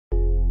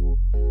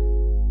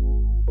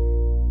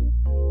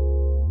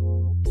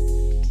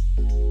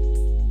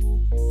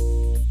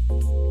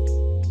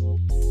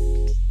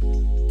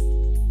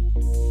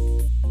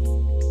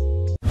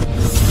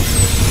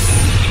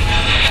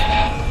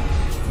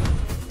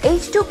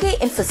H2K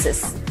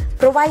Infosys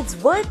provides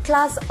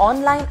world-class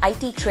online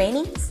IT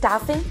training,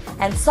 staffing,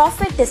 and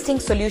software testing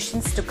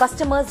solutions to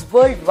customers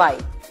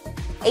worldwide.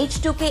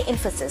 H2K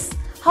Infosys,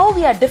 how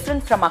we are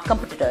different from our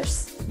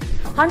competitors.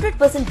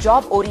 100%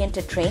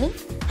 job-oriented training,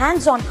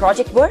 hands-on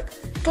project work,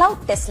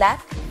 cloud test lab,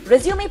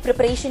 resume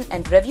preparation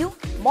and review,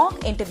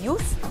 mock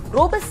interviews,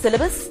 robust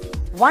syllabus,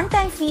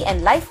 one-time fee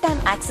and lifetime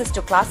access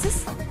to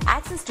classes,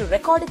 access to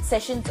recorded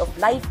sessions of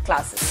live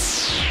classes.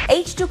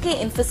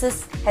 H2K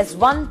Infosys has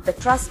won the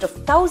trust of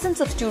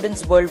thousands of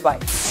students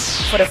worldwide.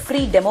 For a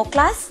free demo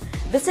class,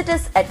 visit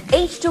us at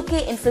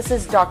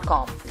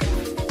h2kinfosys.com.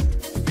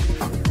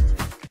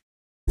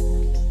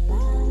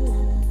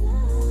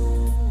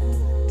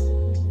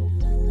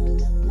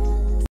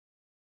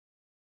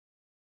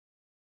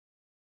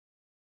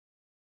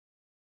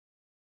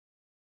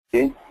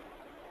 Okay.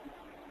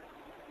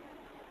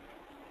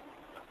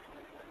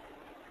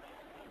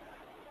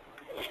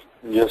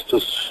 Just to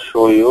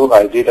show you,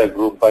 I did a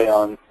group by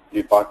on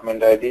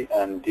department ID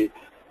and did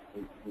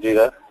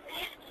a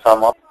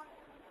sum up.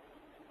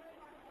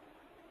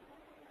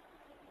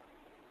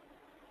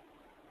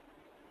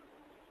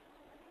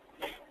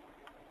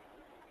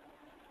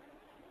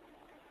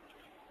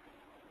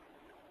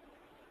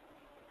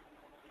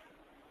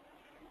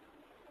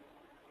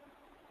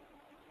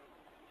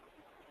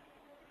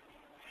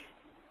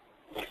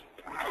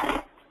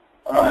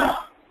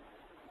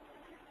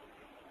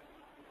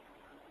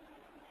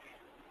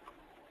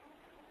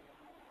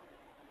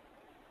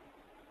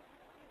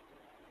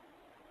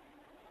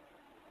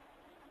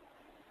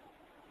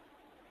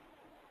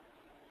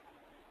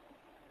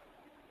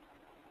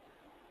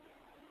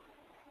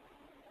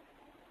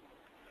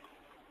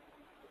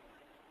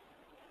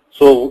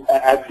 So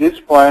at this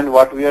point,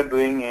 what we are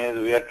doing is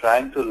we are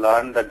trying to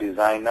learn the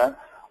designer.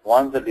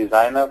 Once the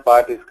designer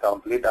part is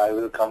complete, I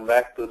will come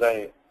back to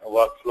the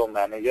workflow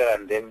manager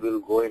and then we'll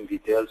go in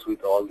details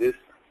with all these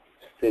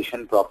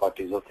session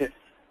properties. Okay.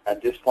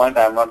 At this point,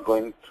 I'm not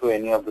going through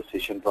any of the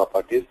session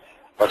properties,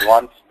 but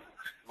once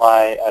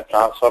my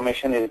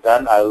transformation is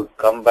done, I will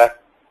come back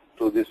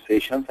to these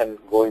sessions and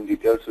go in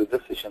details with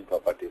the session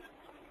properties.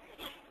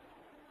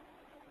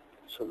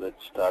 So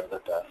let's start the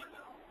task.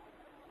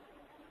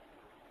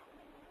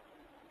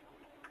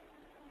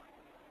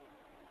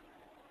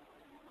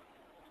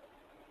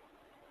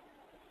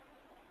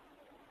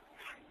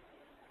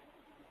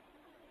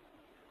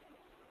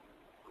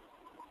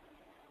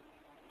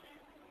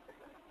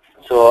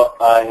 So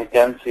you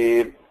can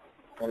see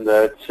in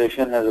the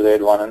session has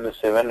read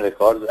 107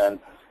 records and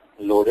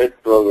loaded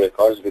 12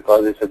 records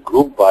because it's a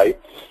group by.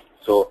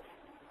 So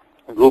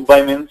group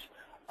by means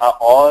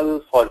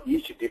all for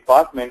each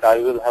department I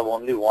will have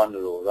only one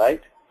row,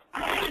 right?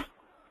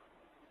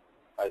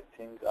 I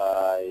think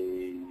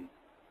I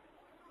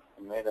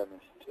made a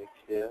mistake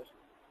here.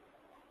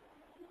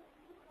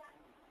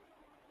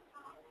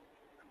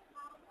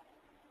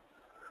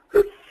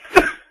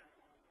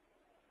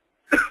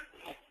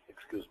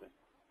 Excuse me.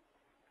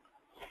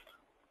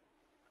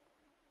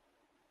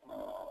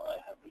 I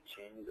have to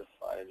change the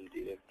file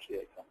directory.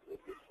 I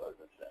completely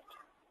forgot that.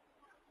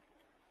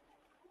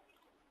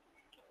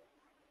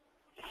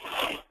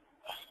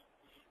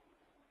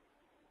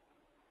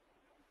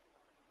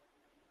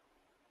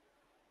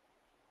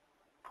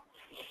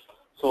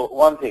 So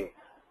one thing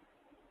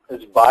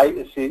is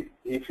see,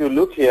 if you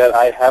look here,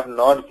 I have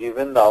not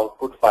given the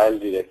output file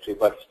directory,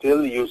 but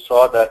still you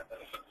saw that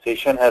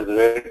session has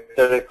read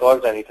the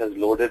records and it has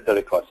loaded the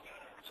records.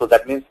 So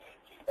that means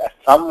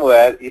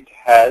somewhere it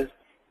has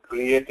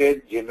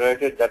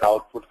generated that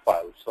output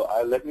file. So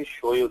let me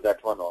show you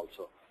that one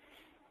also.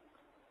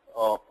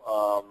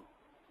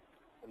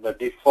 The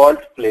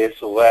default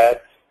place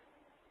where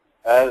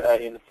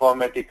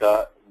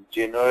Informatica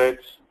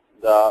generates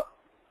the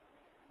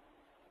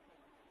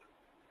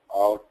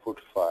output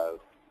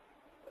file.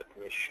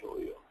 Let me show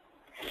you.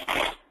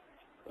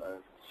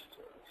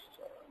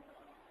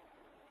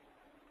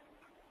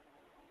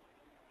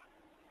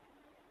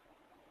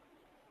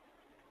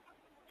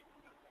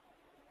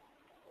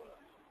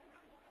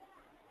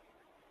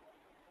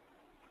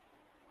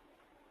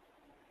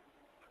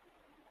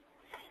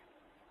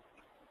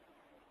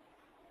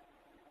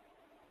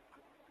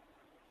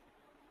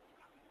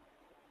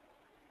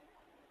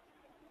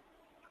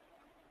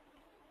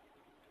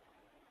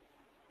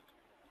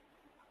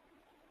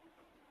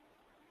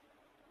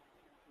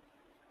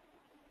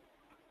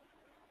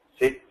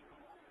 See,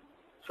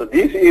 so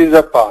this is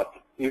a path.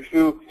 If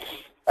you,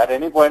 at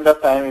any point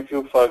of time, if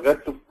you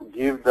forget to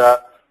give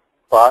the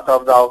path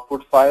of the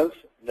output files,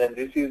 then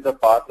this is the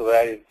path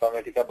where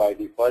Informatica by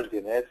default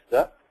generates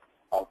the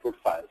output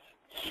files.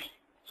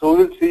 So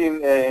we'll see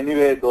in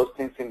anyway those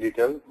things in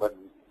detail, but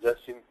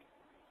just in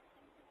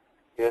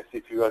case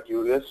if you are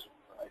curious,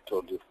 I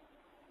told you.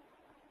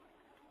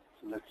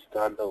 So let's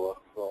start the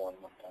workflow one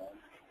more time.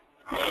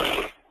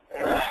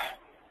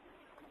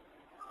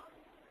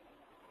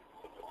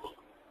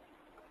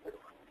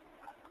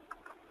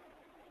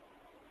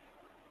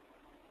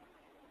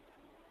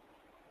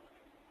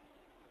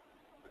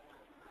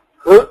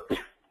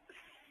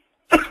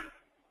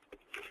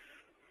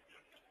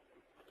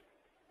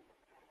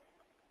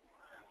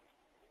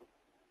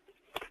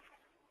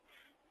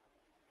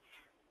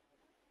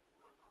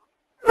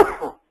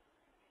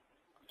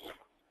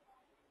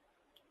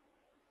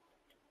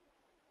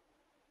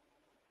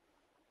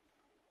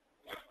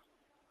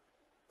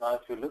 Now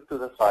if you look to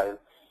the file,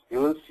 you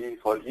will see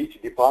for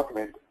each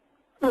department,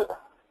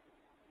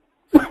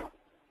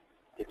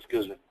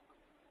 excuse me,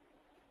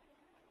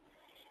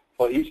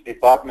 for each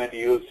department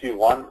you will see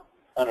one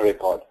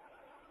record.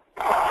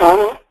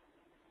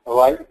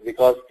 Why?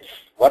 Because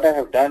what I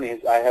have done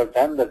is I have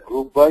done the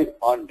group by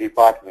on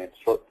department.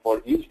 So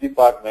for each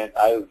department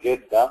I will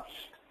get the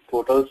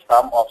total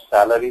sum of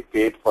salary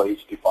paid for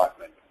each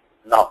department.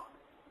 Now,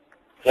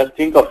 just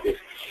think of this.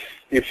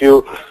 If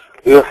you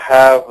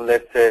have,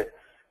 let's say,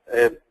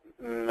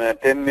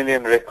 10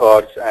 million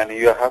records and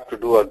you have to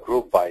do a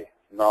group by.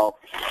 Now,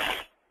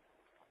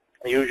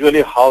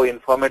 usually how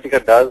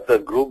Informatica does the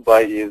group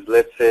by is,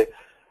 let's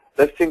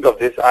think of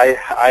this.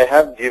 I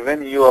have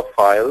given you a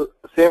file,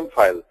 same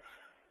file,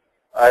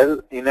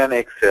 in an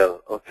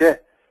Excel, okay?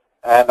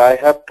 And I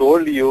have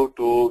told you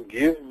to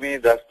give me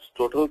the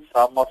total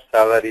sum of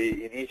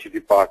salary in each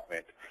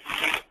department.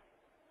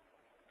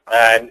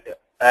 And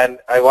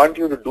I want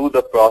you to do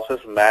the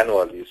process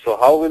manually. So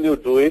how will you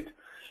do it?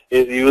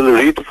 Is you will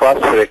read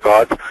first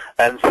record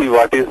and see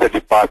what is the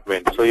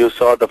department. So you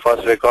saw the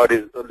first record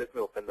is, let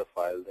me open the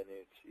file, then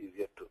it's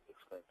easier to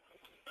explain.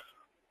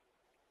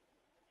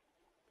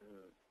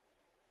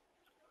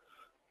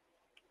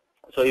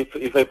 So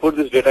if I put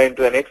this data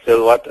into an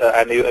Excel,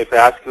 if I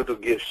ask you to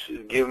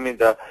give me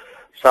the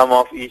sum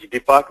of each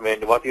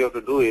department, what you have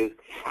to do is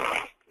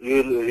you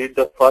will read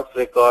the first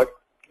record.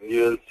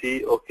 You will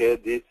see, okay,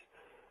 this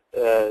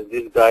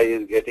guy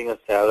is getting a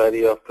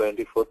salary of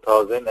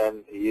 24,000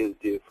 and he is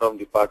from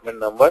department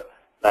number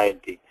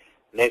 90.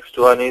 Next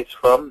one is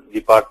from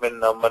department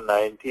number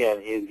 90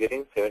 and he is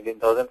getting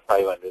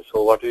 17,500.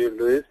 So what you will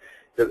do is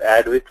you will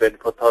add with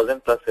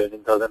 24,000 plus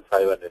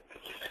 17,500.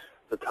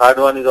 The third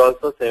one is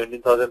also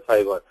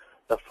 17,500.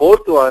 The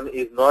fourth one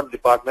is not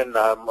department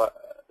number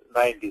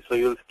 90, so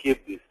you will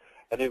skip this.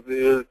 And you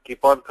will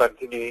keep on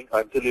continuing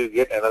until you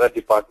get another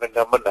department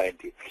number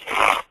 90.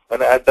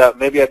 And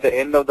maybe at the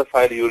end of the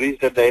file, you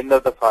reached at the end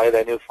of the file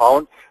and you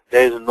found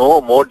there is no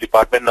more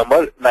department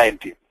number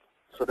 90.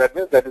 So that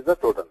means that is the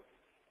total.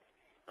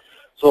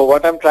 So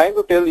what I'm trying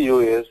to tell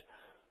you is,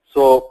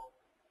 so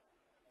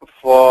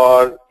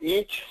for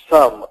each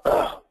sum,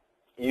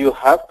 you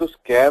have to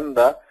scan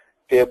the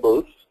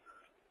tables.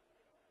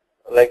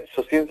 Like,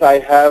 so since I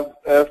have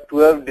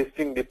 12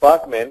 distinct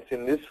departments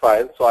in this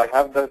file, so I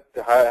have to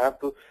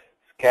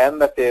scan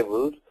the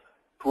tables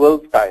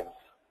 12 times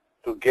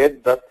to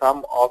get the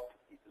sum of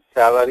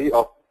salary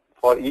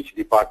for each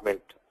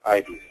department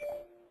ID.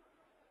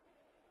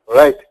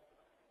 Right?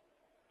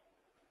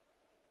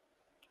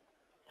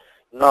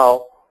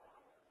 Now,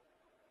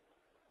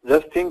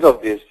 just think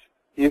of this.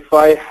 If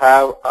I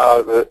have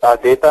a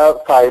data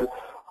file,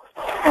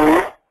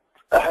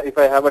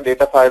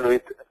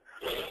 with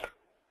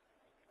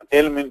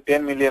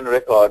 10 million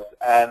records,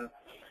 and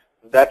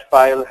that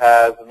file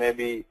has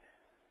maybe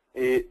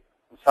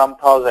some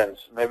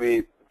thousands,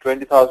 maybe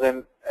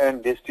 20,000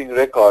 and distinct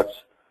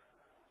records,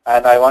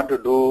 and I want to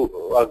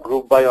do a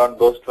group by on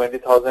those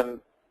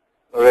 20,000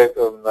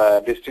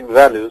 distinct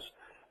values,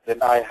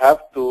 then I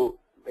have to,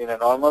 in a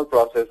normal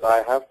process,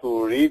 I have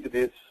to read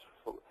this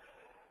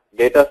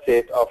data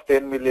set of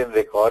 10 million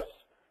records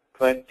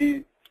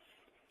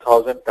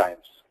 20,000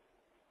 times.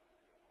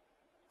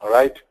 All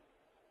right?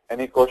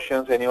 Any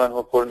questions? Anyone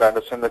who couldn't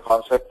understand the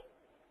concept?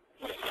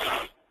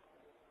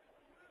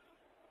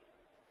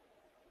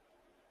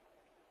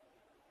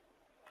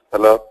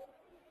 Hello?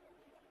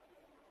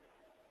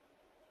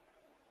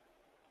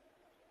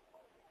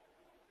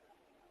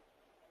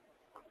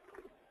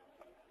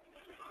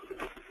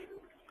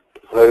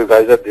 Hello, you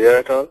guys are there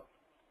at all?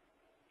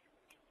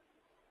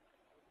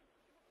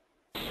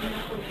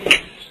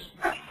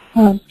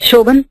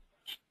 Shobhan?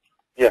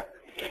 Yeah.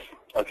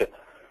 Okay.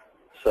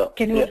 So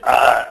can you? Yeah,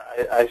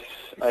 I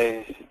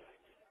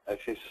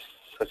see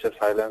such a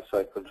silence,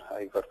 so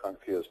I got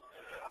confused.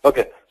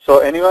 Okay. So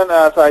anyone?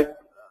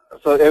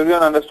 So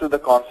everyone understood the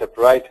concept,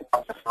 right?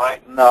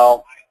 Right.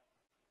 Now,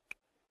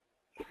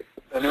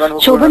 anyone who?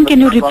 Shobhan, can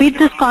you repeat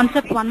this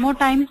concept one more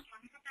time?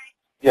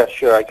 Yeah,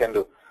 sure, I can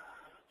do.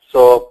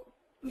 So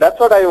that's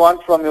what I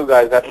want from you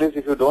guys. At least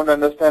if you don't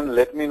understand,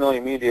 let me know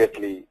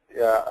immediately.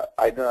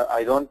 I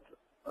don't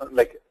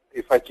like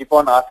if I keep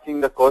on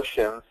asking the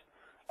questions,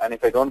 and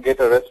if I don't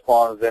get a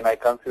response, then I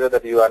consider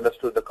that you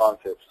understood the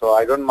concept. So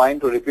I don't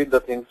mind to repeat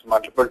the things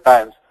multiple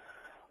times,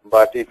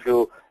 but if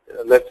you,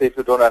 let's say if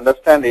you don't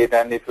understand it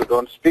and if you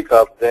don't speak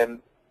up,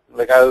 then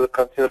like I will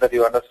consider that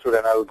you understood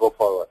and I will go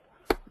forward.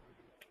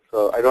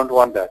 So I don't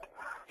want that.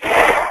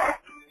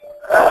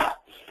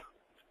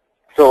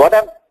 So what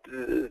I'm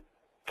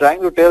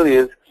trying to tell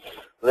is,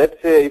 let's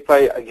say if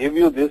I give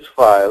you this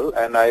file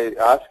and I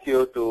ask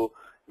you to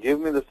give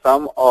me the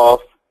sum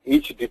of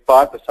each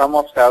department, sum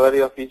of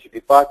salary of each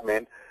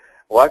department,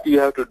 what you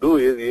have to do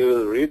is you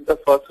will read the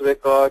first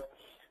record,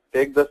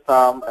 take the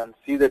sum and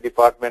see the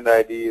department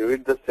ID,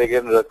 read the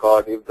second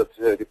record. If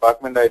the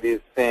department ID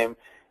is same,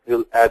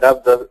 you'll add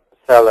up the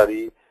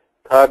salary.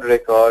 Third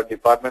record,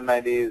 department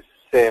ID is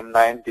same,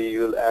 90,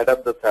 you'll add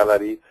up the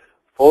salary.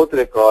 Fourth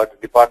record,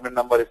 department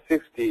number is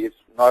 60, it's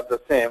not the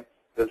same,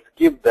 will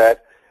skip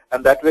that,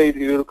 and that way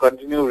you will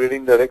continue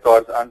reading the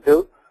records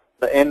until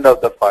the end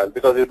of the file,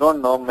 because you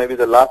don't know, maybe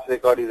the last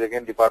record is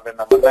again department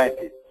number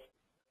 90.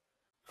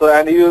 So,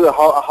 and you,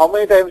 how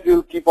many times you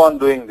will keep on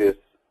doing this?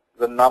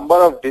 The number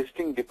of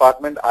distinct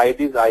department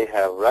IDs I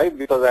have, right?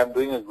 Because I am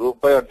doing a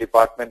group by on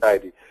department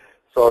ID.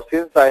 So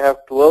since I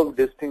have 12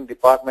 distinct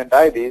department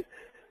IDs,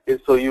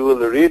 so you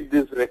will read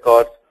these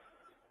records,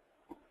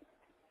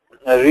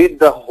 read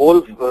the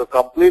whole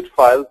complete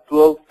file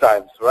 12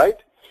 times,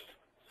 right?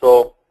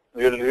 So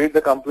you will read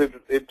the complete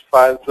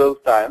file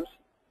 12 times,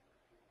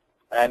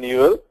 and you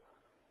will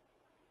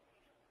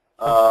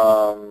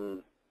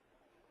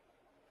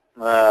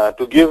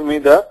to give me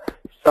the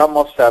sum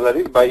of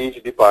salaries by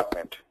each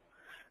department.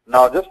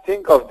 Now just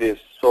think of this.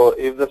 So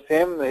if the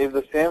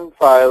same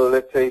file,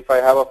 let's say if I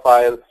have a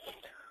file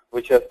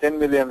which has 10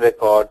 million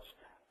records,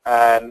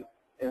 and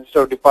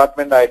instead of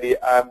department ID,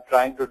 I am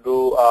trying to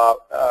do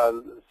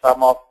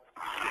sum of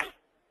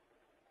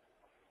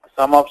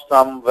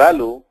some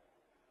value.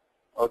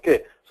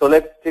 Okay, so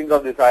let's think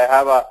of this. I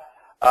have a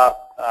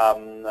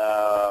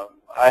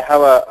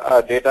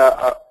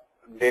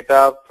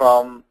data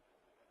from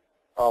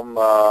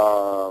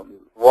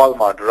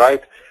Walmart,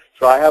 right?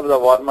 So I have the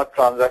Walmart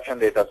transaction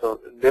data. So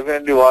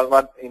definitely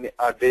Walmart in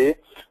a day,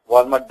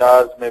 Walmart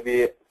does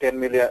maybe 10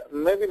 million,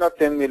 maybe not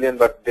 10 million,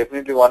 but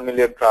definitely 1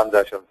 million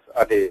transactions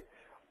a day.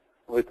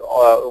 With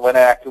when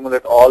I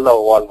accumulate all the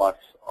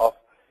Walmarts of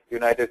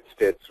United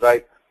States,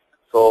 right?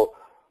 So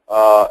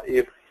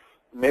if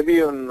maybe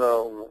even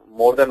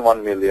more than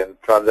 1 million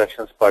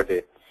transactions per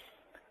day.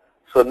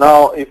 So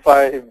now if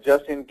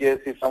just in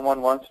case if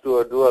someone wants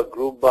to do a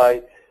group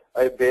by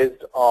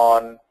based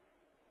on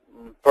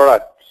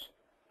products,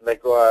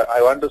 like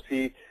I want to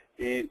see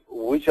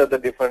which are the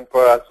different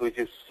products which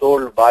is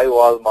sold by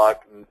Walmart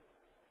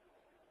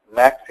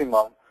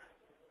maximum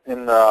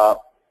in the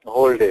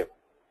whole day.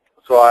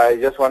 So I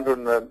just want to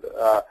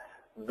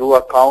do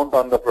a count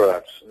on the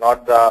products,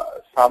 not the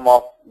sum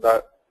of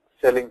the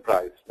selling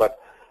price. But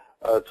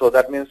so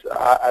that means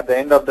at the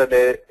end of the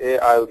day,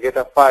 I will get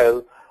a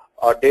file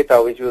or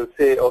data which will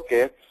say,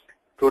 okay,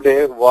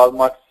 today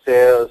Walmart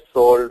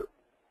sold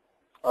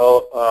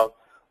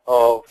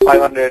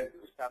 500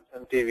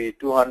 Samsung TV,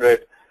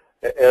 200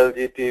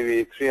 LG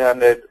TV,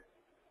 300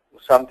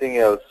 something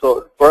else.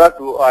 So product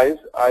wise,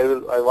 I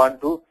want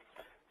to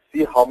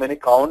see how many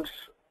counts,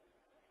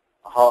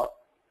 how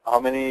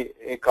many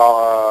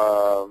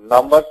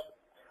numbers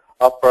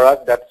of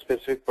product, that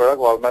specific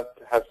product Walmart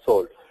has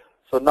sold.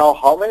 So now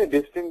how many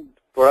distinct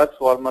products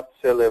Walmart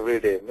sell every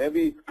day?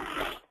 Maybe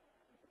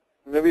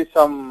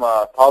some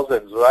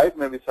thousands, right?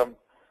 Maybe some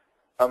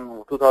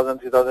 2,000,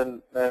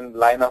 3,000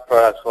 line of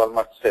products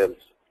Walmart sells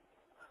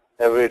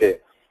every day.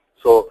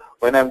 So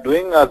when I'm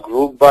doing a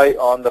group by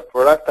on the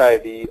product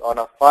ID on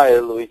a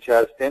file which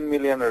has 10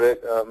 million,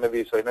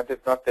 maybe 2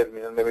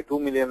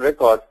 million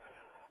records,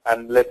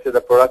 and let's say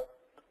the product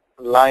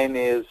line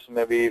is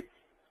maybe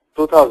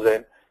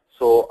 2,000,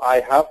 so I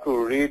have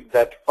to read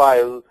that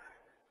file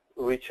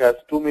which has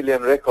 2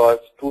 million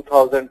records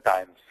 2,000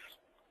 times,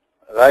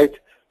 right?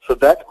 So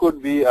that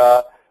could be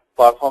a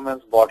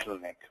performance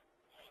bottleneck.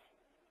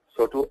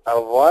 So to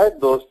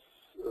avoid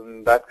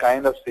that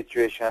kind of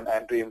situation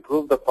and to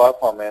improve the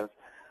performance,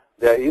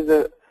 there is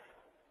a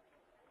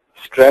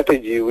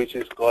strategy which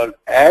is called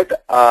add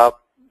a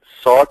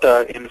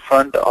sorter in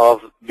front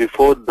of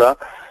before the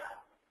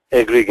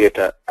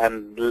aggregator,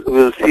 and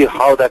we'll see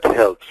how that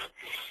helps.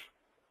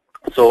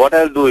 So what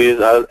I'll do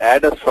is I'll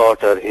add a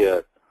sorter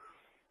here.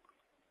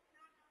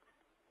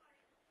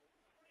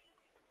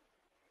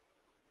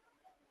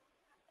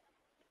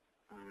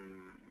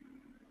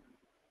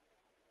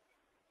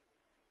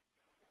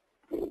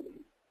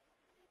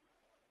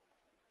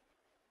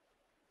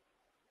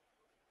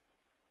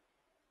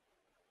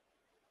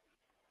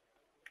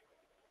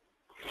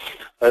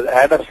 I'll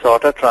add a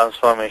sorter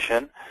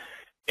transformation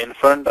in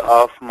front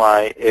of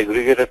my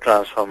aggregator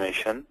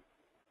transformation.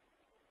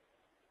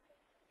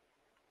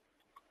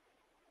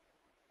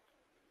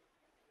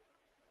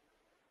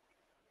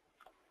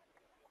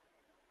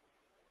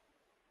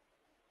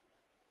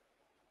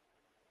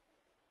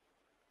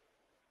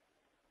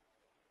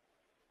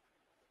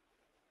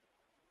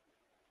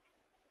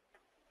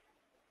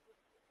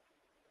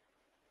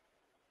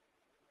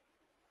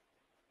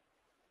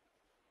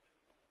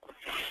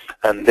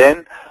 And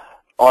then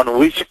on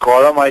which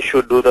column I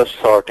should do the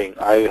sorting.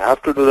 I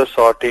have to do the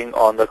sorting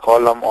on the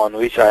column on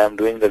which I am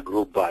doing the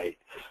group by.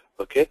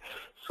 Okay,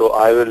 so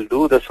I will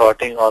do the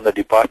sorting on the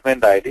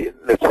department ID,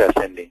 let's say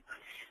ascending.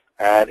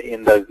 And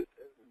in the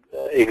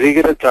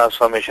aggregator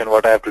transformation,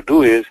 what I have to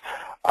do is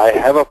I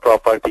have a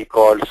property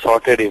called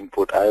sorted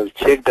input. I will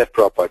check that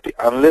property.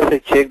 Unless I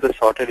check the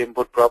sorted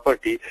input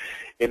property,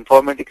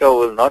 Informatica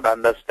will not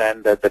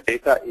understand that the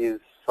data is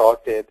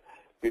sorted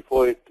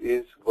before it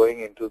is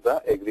going into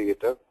the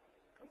aggregator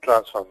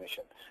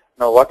transformation.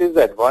 Now, what is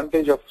the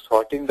advantage of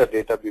sorting the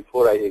data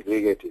before I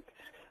aggregate it?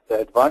 The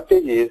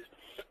advantage is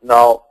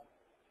now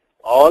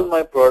all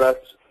my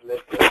products,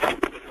 let's say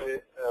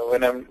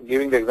when I'm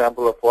giving the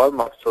example of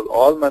Walmart, so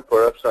all my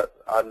products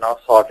are now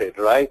sorted,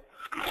 right?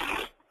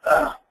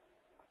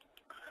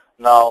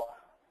 Now,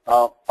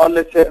 or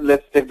let's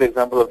take the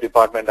example of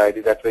department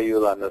ID. That way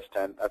you'll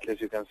understand. At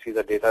least you can see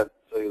the data,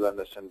 so you'll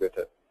understand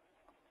better.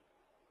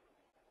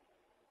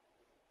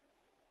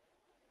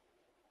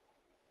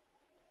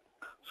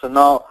 So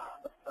now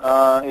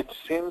it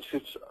seems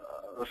it's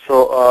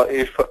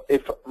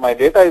if my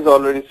data is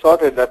already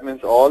sorted, that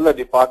means all the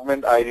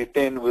department ID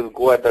 10 will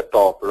go at the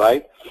top,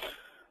 right?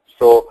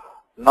 So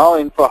now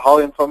how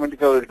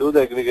Informatica will do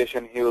the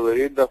aggregation, he will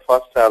read the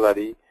first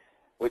salary,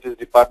 which is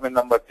department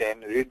number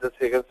 10, read the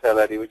second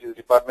salary, which is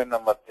department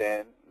number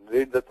 10,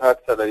 read the third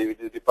salary, which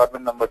is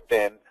department number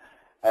 10,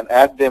 and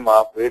add them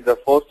up, read the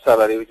fourth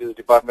salary, which is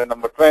department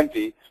number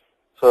 20.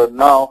 So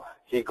now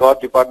he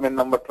got department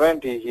number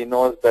 20, he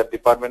knows that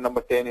department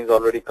number 10 is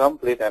already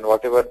complete, and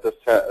whatever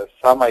the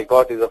sum I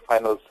got is a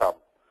final sum.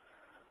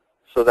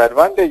 So the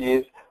advantage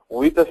is,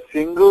 with a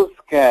single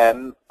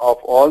scan of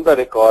all the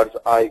records,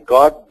 I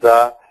got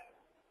the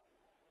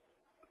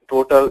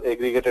total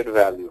aggregated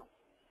value.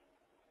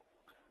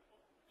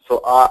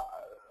 So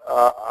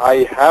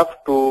I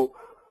have to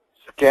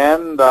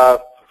scan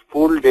the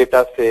full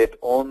data set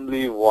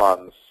only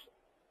once,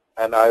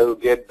 and I will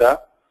get the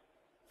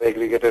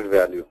aggregated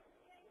value.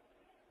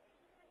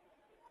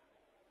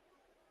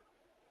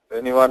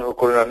 Anyone who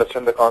couldn't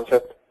understand the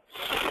concept?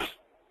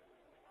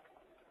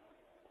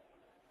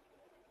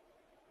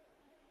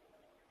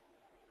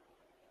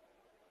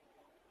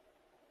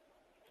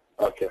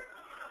 Okay.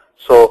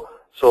 So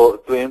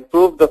to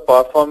improve the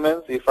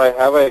performance, if I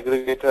have an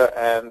aggregator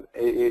and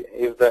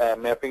if the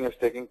mapping is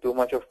taking too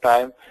much of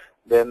time,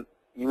 then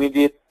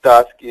immediate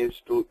task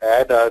is to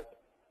add a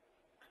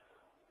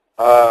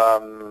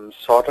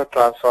sorter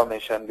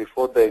transformation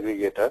before the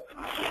aggregator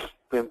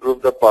to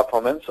improve the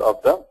performance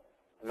of the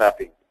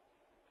mapping.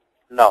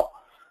 Now,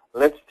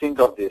 let's think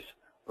of this.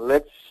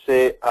 Let's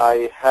say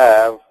I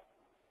have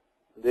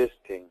this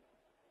thing.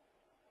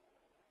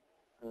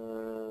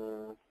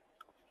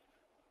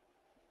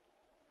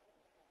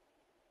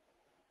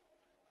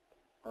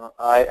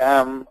 I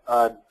am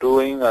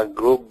doing a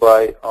group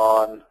by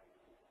on,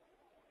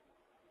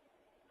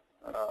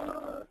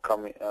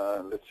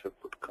 let's say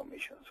put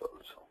commissions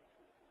also.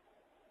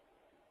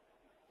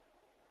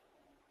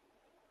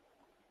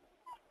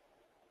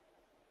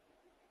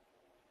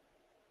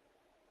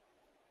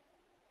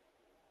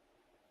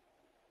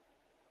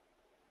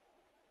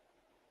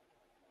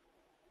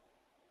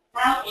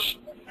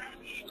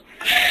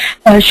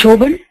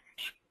 Shobhan?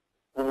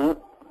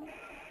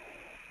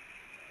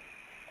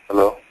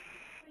 Hello?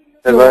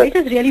 Your voice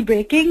is really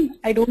breaking.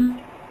 I don't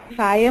know if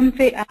I'm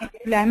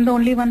the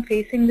only one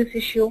facing this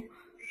issue.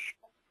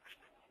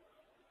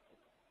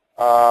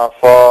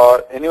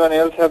 For anyone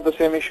else have the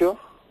same issue?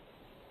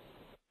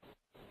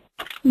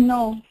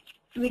 No,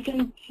 we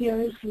can hear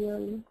it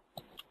clearly.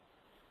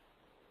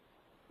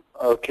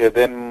 Okay,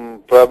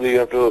 then probably you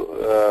have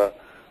to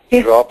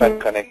drop and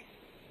connect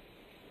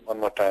one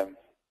more time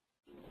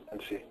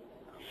and see.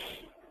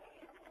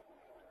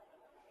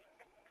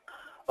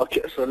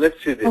 Okay, so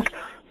let's see this. Okay.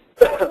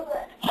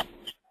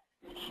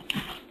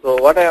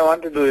 So what I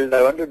want to do is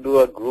I want to do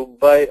a group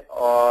by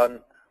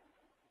on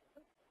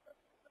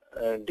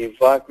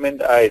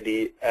department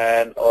ID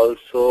and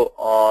also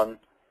on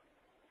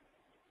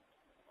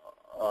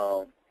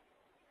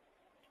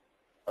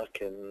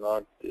okay,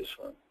 not this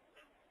one.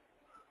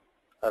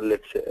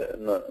 Let's say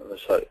no,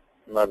 sorry,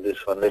 not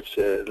this one. Let's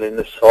say in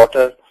the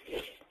sorter.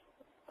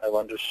 I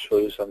want to show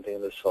you something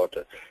in the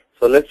sorter.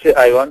 So let's say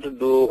I want to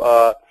do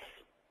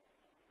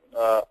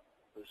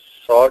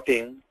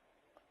sorting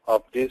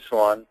of this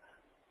one,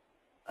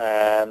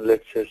 and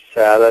let's say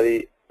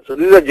salary. So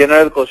this is a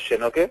general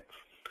question, okay?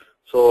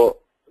 So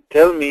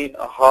tell me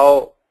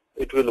how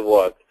it will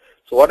work.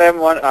 So what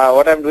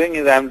I'm doing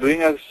is I'm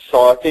doing a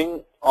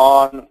sorting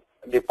on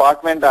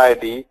department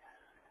ID,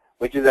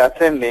 which is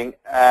ascending,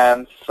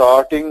 and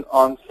sorting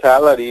on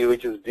salary,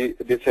 which is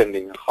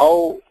descending.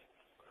 How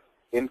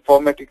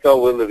Informatica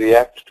will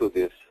react to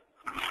this?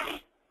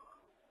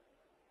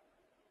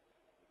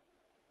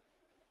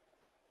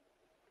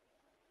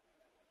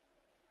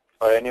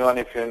 Or anyone,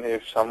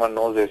 if someone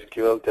knows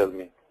SQL, tell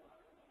me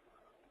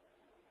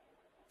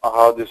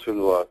how this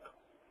will work.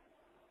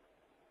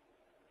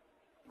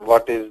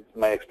 What is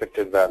my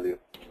expected value?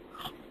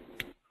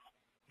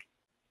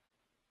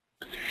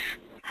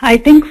 I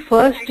think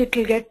first it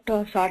will get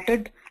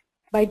sorted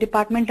by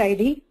department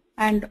ID,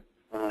 and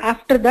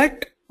after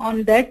that,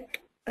 on that,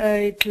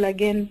 it will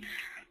again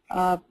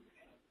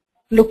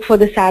look for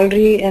the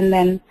salary and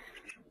then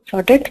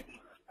sort it.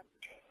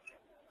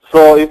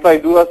 So if I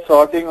do a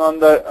sorting on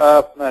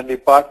the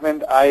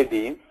department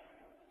ID,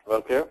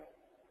 okay,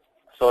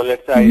 so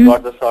let's say I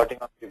got the sorting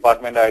on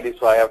department ID,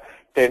 so I have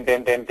 10,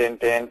 10, 10, 10,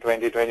 10,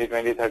 20, 20,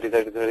 20, 30,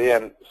 30, 30,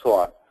 and so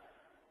on.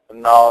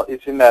 Now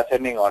it's in the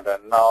ascending order.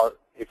 Now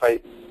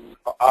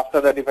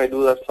after that, if I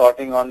do the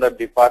sorting on the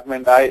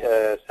department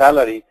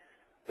salary,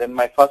 then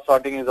my first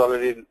sorting is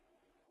already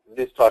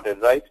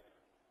distorted, right?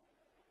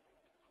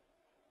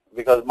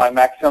 because my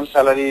maximum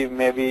salary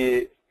may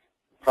be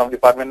from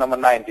department number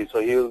 90, so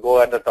he will go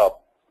at the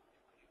top.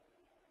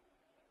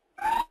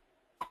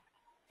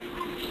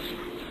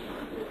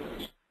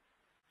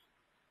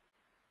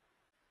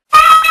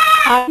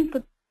 I think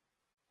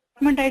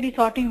department ID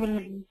sorting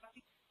will.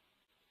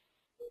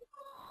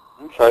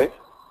 Sorry?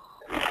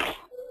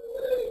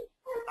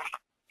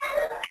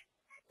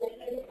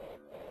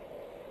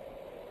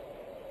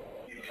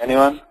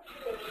 Anyone?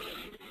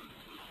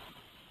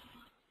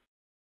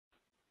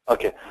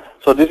 Okay,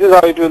 so this is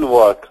how it will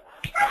work.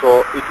 So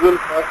it will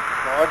first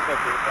sort the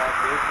data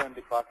based on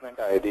department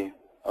ID.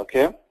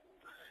 Okay,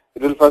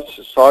 it will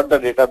first sort the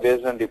data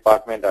based on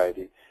department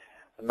ID.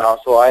 Now,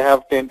 so I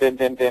have 10, 10,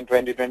 10, 10,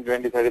 20, 20,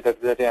 20, 30, 30,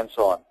 30, and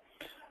so on.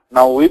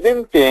 Now,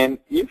 within 10,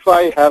 if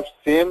I have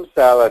same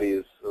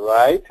salaries,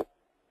 right?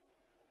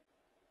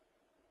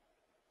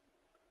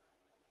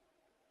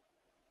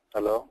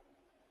 Hello?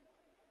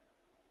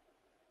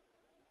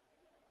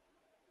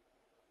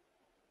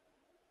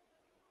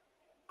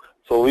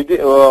 So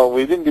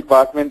within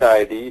department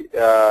ID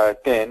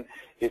 10,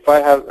 if I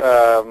have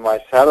my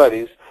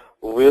salaries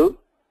will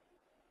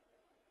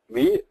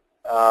be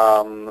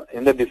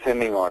in the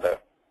descending order.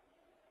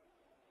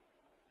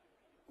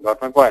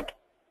 Got my point?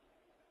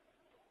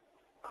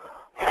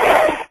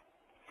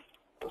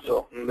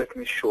 So let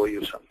me show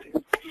you something.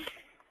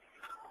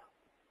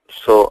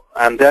 So,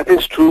 and that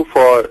is true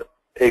for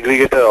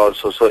aggregator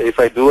also. So if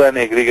I do an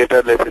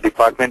aggregator, let's say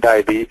department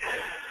ID,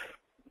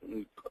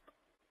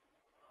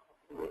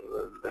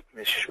 let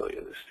me show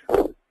you this.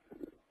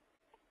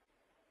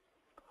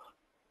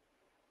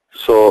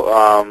 So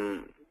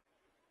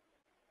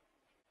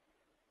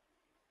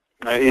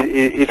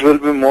it will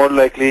be more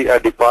likely a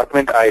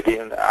department ID,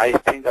 and I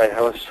think I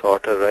have a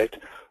sorter, right?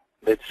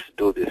 Let's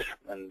do this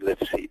and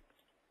let's see.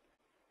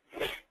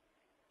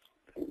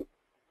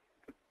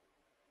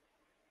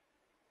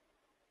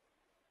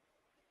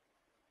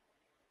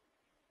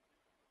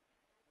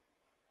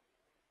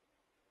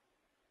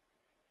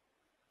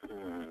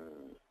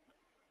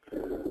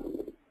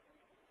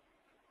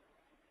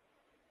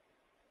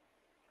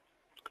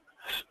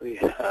 So we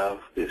have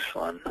this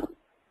one.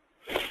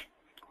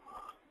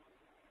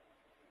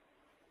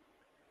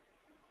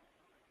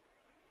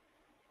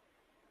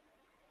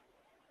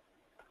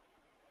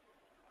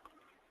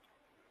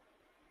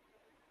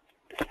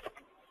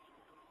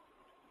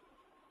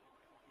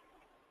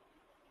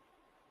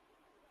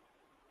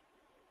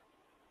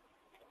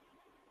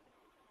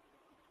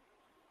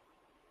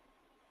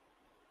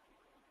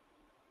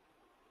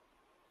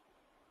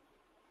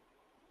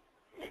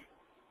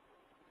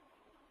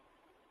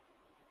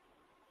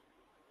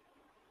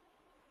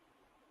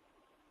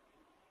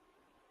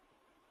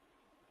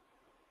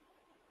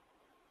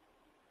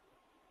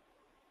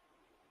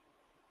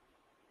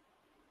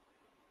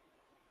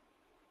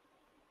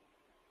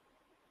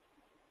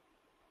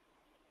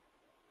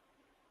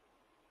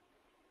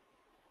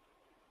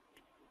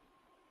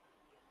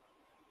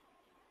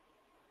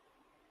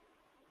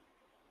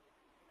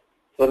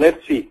 So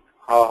let's see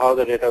how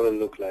the data will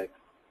look like.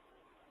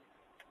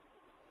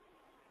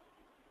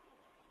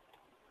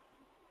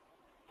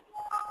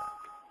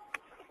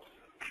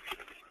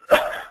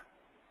 It's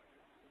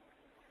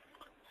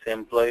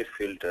employee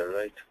filter,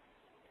 right?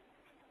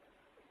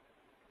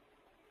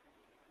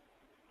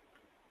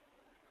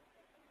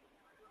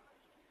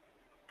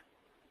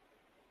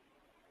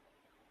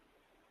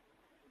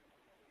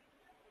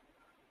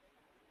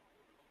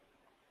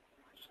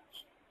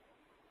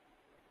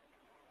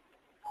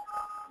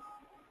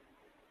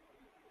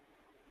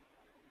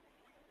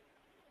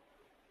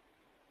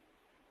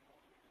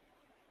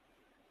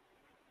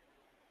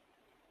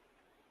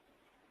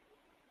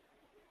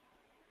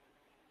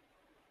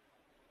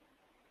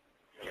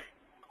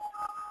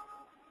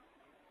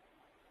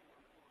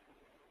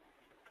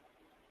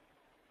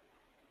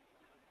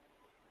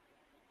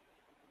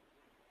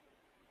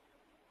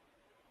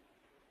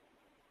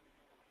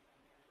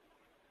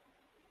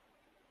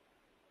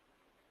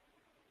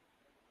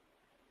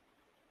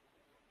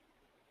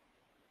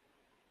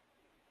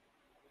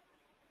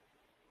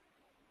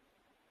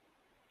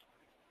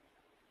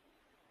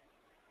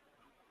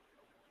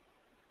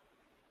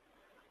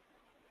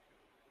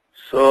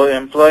 So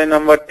employee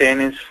number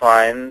 10 is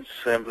fine.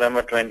 So employee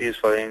number 20 is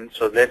fine.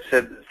 So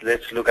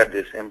let's look at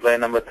this. Employee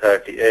number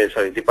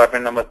 30.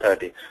 Department number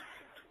 30.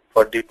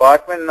 For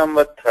department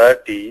number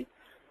 30,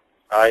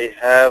 I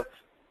have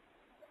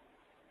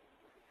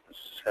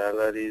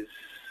salaries,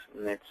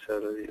 net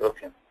salary.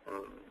 Okay.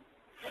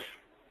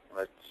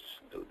 Let's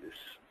do this.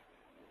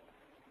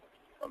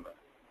 Hold on.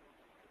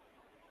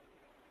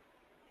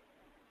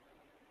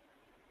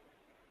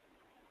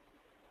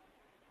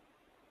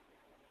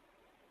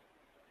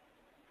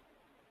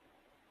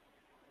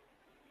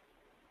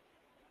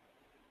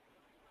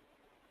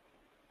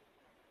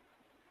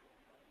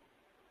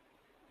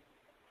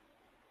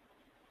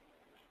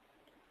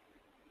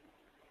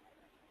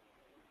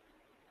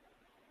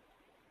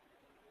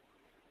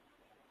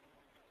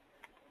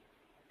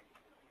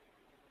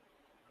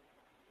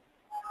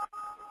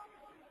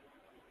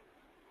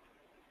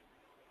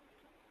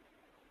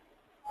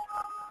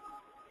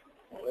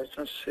 it's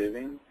not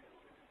saving.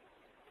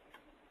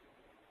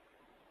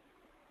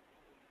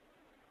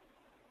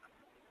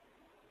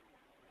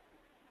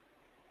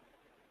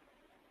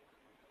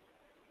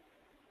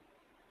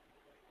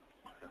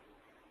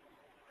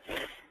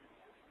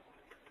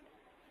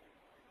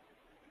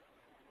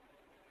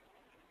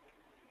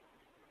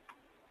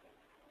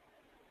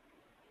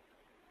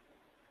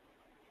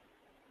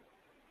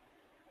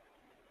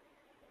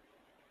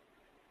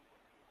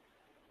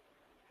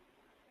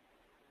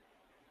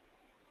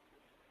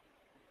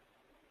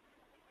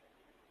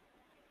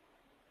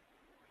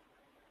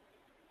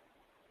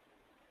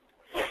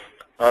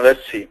 Now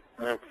let's see.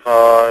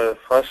 For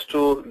first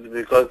two,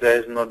 because there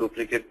is no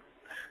duplicate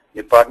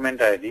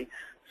department ID.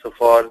 So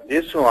for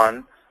this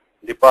one,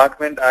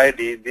 department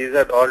ID, these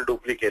are all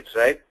duplicates,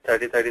 right?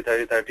 30, 30,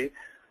 30, 30.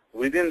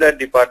 Within that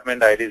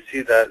department ID,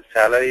 see the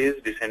salary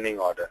is descending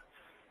order.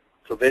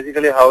 So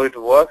basically how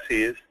it works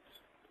is,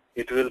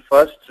 it will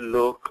first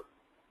look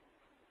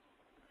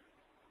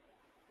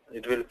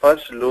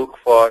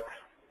for,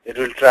 it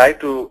will try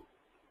to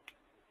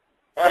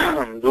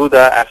do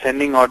the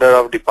ascending order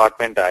of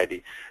department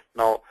ID.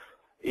 Now,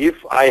 if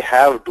I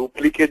have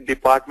duplicate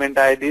department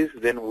IDs,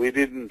 then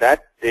within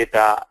that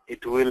data,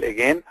 it will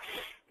again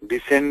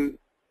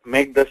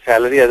make the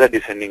salary as a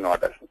descending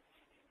order.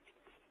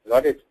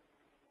 Got it?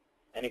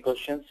 Any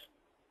questions?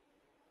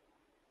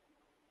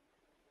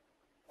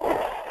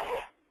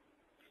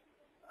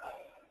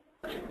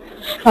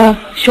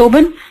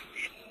 Shobhan?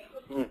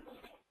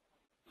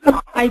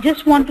 I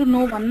just want to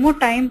know one more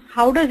time,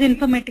 how does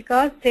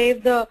Informatica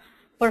save the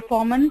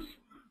performance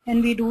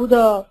when we do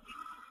the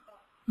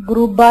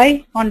group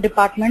by on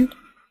department?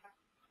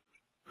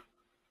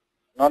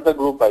 Not the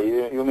group by.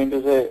 You mean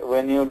to say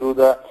when you do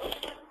the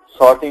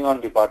sorting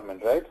on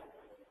department, right?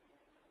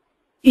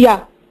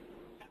 Yeah.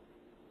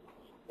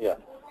 Yeah.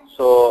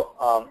 So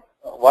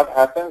what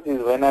happens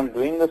is when I'm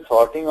doing the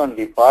sorting on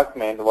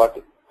department,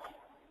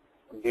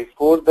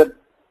 before that,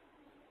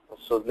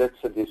 so let's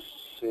say this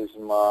is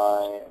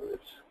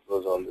let's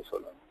close all this,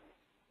 hold on.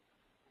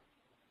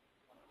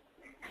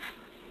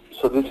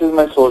 So this is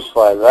my source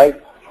file,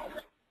 right?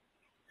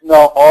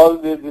 Now all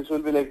this will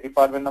be like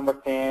department number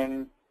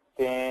 10,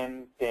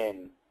 10,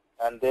 10,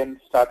 and then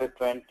started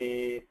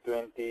 20,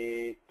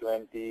 20,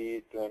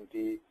 20,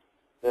 20,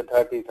 then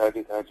 30,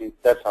 30, 30,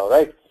 that's how,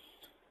 right?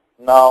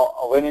 Now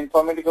when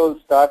Informatica will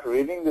start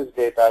reading this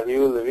data, he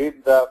will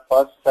read the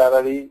first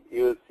salary,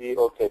 you will see,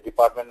 okay,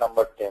 department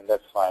number 10,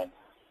 that's fine.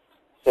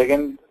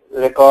 Second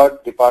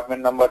record,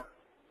 department number,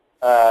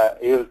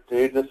 you will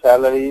read the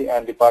salary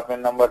and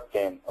department number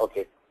 10,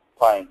 okay,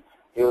 fine.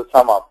 You will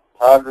sum up.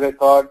 Third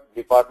record,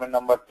 department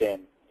number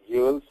 10,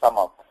 you will sum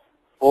up.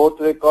 Fourth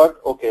record,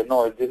 okay,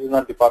 no, this is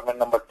not department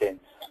number 10.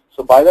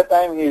 So by the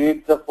time he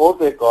reads the fourth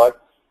record,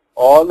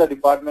 all the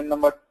department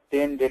number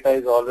 10 data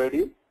is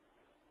already,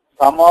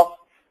 sum of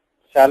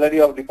salary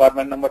of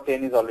department number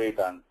 10 is already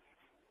done.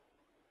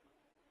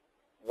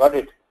 Got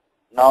it?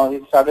 Now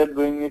he started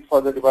doing it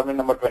for the department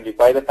number 20.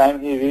 By the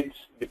time he reads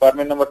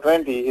department number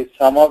 20, his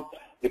sum of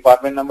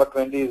department number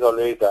 20 is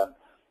already done.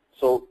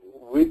 So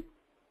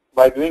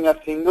by doing a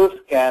single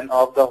scan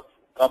of the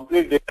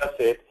complete data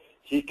set,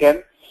 he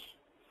can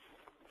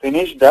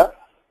finish the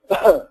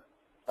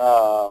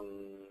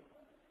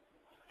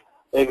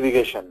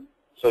aggregation.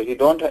 So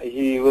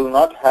he will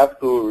not have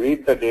to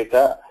read the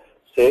data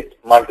set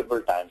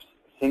multiple times.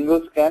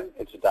 Single scan,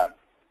 it's done.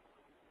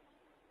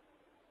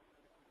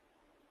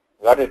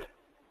 Got it?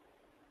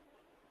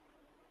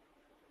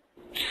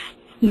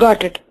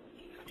 Got it.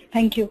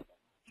 Thank you.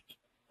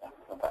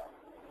 Okay.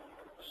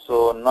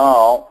 So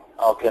now,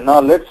 okay, now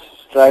let's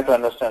try to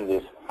understand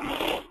this.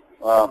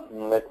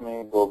 Let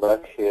me go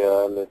back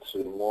here. Let's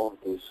remove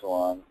this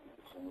one.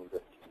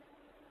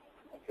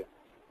 Okay.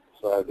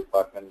 So I have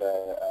department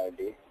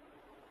ID.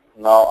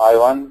 Now I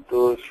want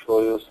to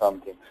show you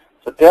something.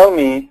 So tell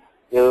me,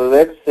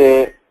 let's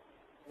say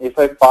if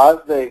I pass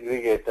the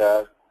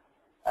aggregator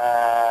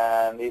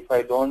and if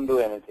I don't do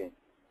anything,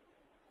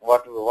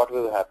 what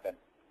will happen?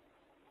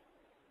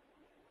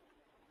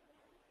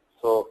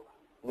 So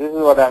this is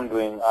what I'm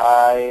doing.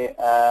 I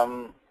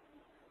am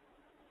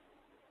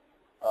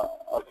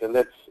okay.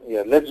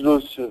 Let's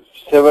do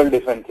several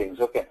different things.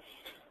 Okay.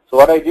 So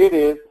what I did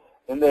is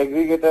in the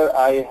aggregator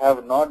I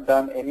have not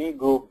done any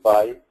group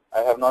by. I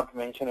have not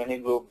mentioned any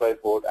group by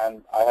port,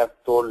 and I have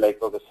told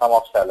like, okay, sum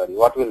of salary.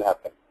 What will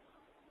happen?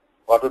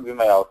 What would be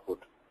my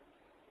output?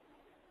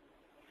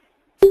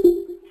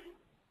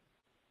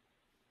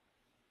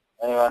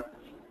 Anyone?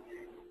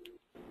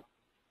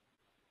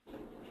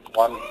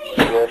 One?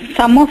 Yes.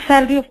 Sum of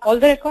salary of all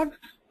the records?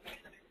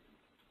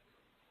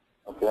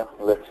 Okay,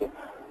 let's see.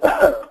 What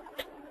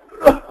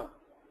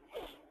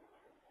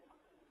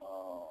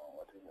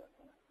is that?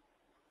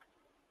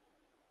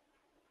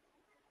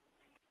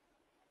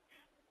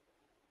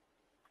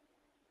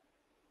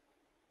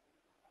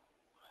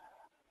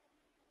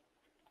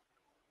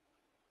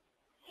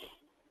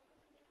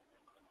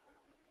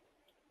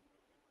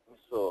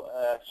 So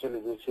actually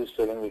this is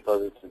failing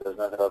because it does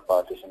not have a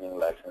partitioning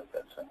license,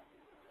 that's why.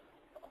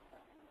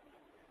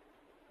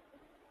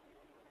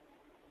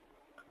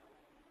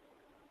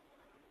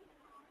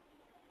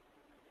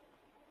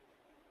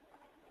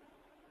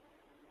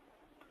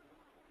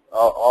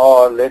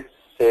 or let's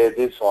say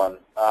this one.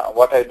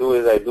 What I do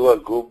is I do a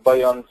group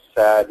by on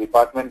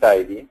department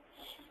ID,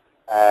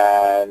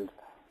 and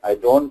I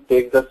don't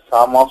take the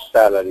sum of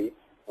salary.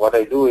 What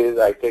I do is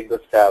I take the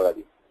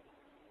salary.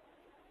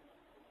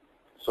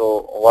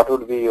 So what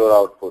would be your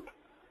output?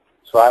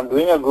 So I'm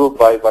doing a group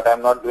by, but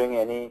I'm not doing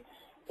any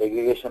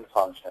aggregation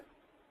function.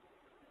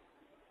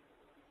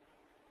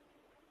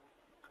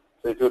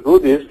 So if you do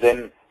this,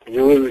 then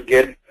you will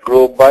get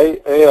group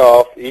by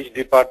of each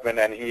department,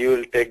 and he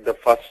will take the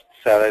first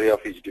salary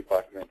of each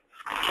department.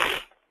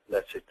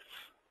 That's it.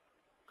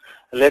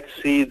 Let's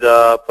see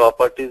the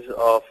properties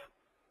of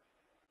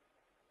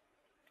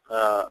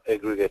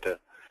aggregator.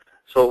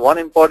 So one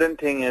important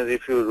thing is,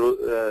 if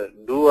you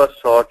do a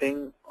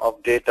sorting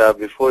of data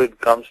before it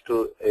comes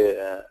to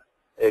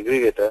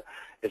aggregator,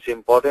 it's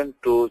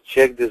important to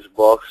check this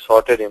box,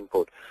 sorted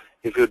input.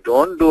 If you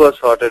don't do a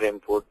sorted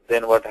input,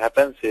 then what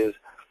happens is,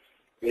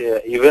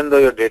 even though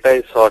your data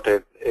is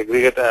sorted,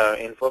 aggregator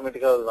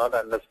Informatica will not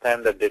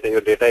understand that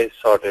your data is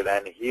sorted,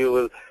 and he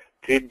will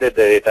treat the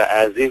data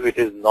as if it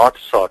is not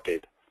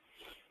sorted.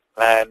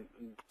 And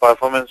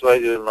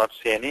performance-wise, you will not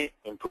see any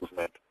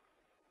improvement.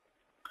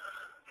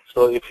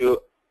 So if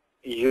you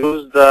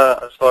use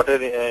the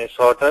sorted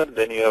sorter,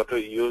 then you have to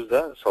use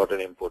the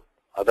sorted input.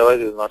 Otherwise,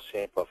 you will not see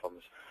any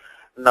performance.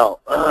 Now,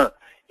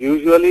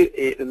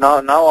 usually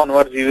now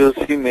onwards, you will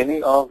see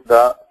many of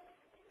the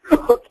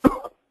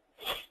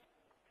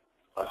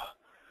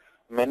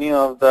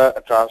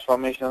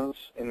transformations.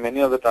 In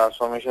many of the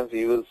transformations,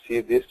 you will see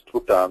these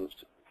two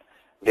terms: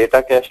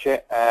 data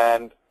cache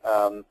and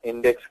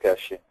index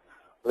cache.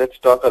 Let's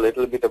talk a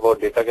little bit about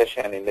data cache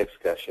and index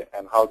cache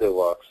and how they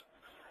work.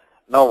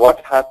 Now what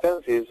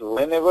happens is,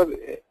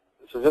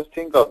 so just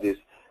think of this,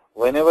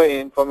 whenever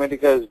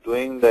Informatica is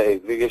doing the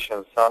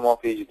aggregation sum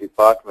of each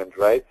department,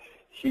 right,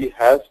 he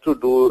has to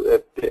do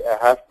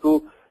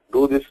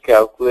this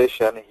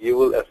calculation. He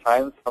will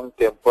assign some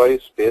temporary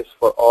space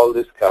for all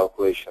this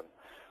calculation.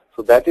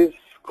 So that is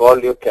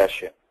called your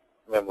cache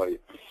memory.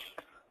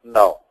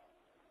 Now,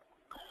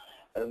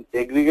 an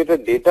aggregator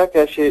data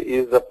cache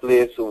is the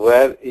place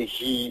where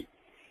he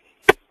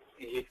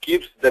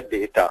keeps the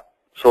data.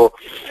 So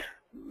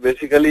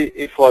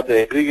basically, for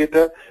the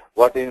aggregator,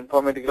 what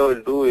Informatica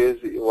will do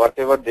is,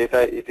 whatever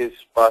data it is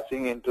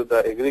passing into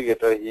the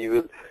aggregator, he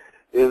will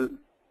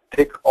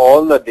take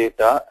all the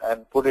data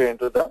and put it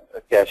into the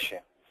cache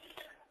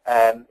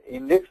and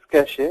index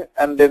cache,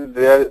 and then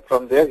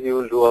from there he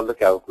will do all the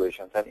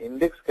calculations. And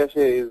index cache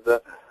is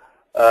the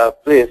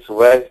place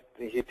where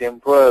he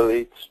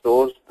temporarily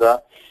stores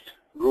the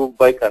group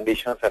by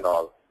conditions and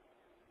all.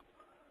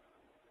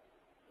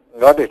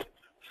 Got it?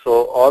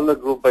 So all the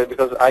group by,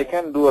 because I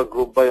can do a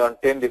group by on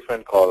 10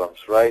 different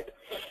columns, right?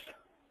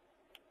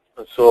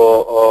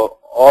 So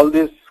all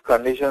these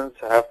conditions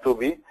have to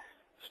be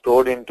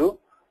stored into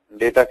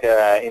data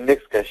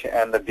index cache,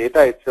 and the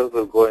data itself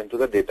will go into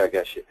the data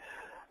cache.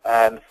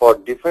 And for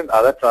different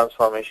other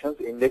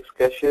transformations, index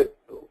cache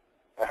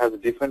has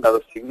different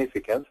other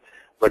significance,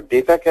 but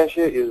data cache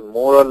is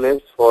more or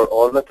less for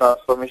all the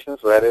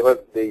transformations. Wherever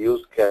they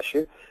use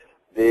cache,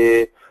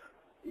 they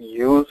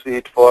use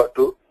it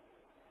to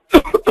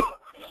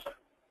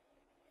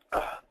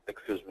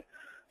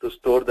to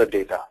store the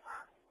data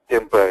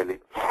temporarily.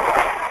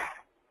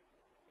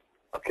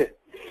 Okay,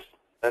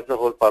 that's the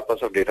whole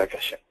purpose of data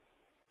cache.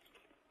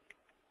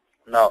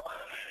 Now,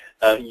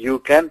 you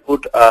can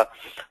put a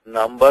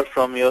number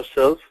from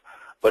yourself,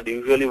 but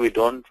usually we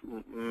don't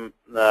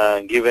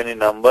give any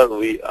number.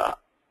 We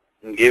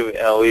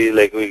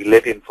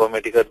let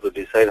Informatica to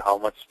decide how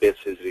much space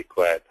is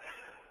required,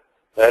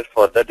 right,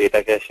 for the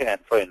data cache and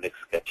for index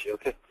cache.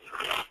 Okay.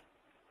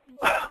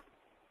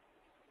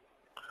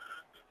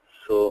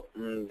 So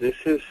this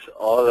is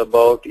all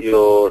about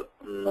your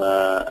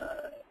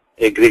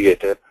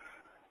aggregator.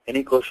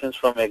 Any questions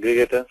from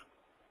aggregator?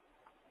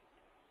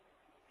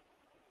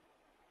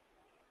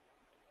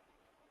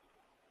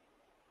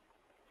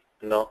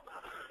 No.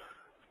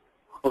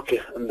 Okay.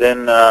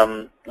 Then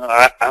I'm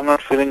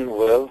not feeling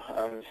well.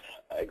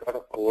 I got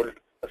a cold,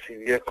 a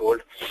severe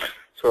cold.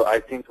 So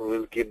I think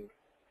we'll keep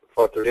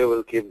for today.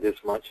 We'll keep this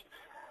much.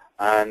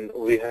 And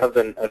we have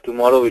the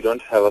tomorrow. We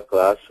don't have a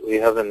class. We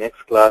have the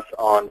next class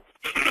on.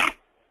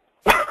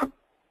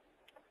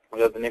 We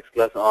have the next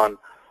class on.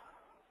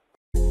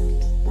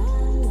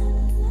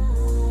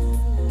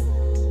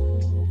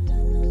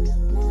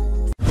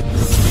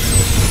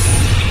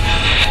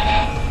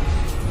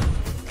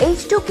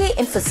 H2K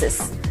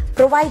Infosys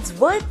provides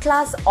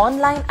world-class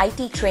online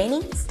IT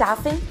training,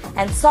 staffing,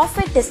 and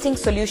software testing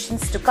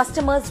solutions to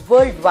customers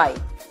worldwide.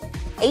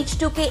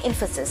 H2K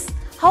Infosys,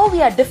 how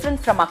we are different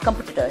from our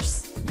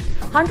competitors.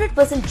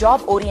 100%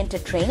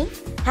 job-oriented training,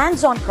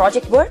 hands-on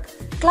project work,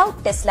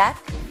 cloud test lab,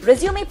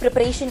 resume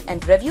preparation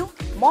and review,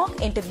 mock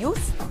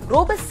interviews,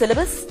 robust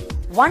syllabus,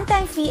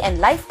 one-time fee and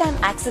lifetime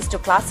access to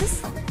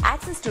classes,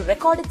 access to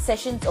recorded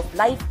sessions of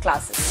live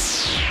classes.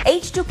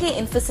 H2K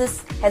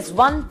Infosys has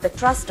won the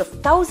trust of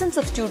thousands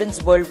of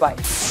students worldwide.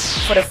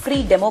 For a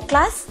free demo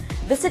class,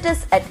 visit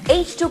us at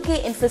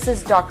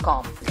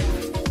h2kinfosys.com.